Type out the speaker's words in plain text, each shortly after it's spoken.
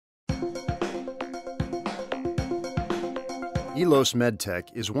Elos Medtech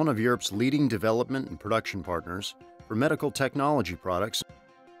is one of Europe's leading development and production partners for medical technology products.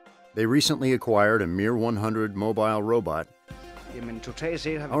 They recently acquired a Mir 100 mobile robot.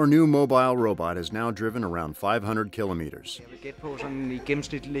 Our new mobile robot has now driven around 500 kilometers.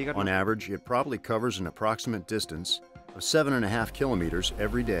 On average, it probably covers an approximate distance of 7.5 kilometers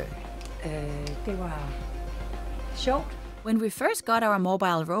every day. When we first got our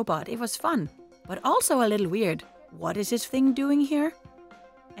mobile robot, it was fun, but also a little weird. What is this thing doing here?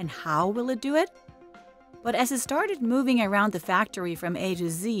 And how will it do it? But as it started moving around the factory from A to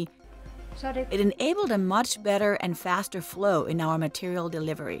Z, it enabled a much better and faster flow in our material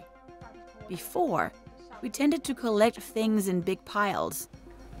delivery. Before, we tended to collect things in big piles.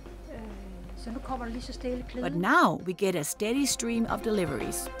 But now we get a steady stream of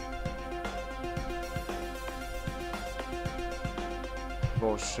deliveries.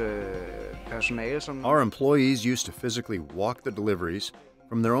 Our employees used to physically walk the deliveries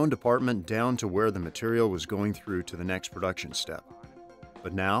from their own department down to where the material was going through to the next production step.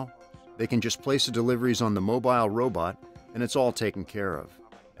 But now, they can just place the deliveries on the mobile robot and it's all taken care of,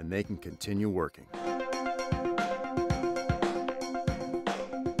 and they can continue working.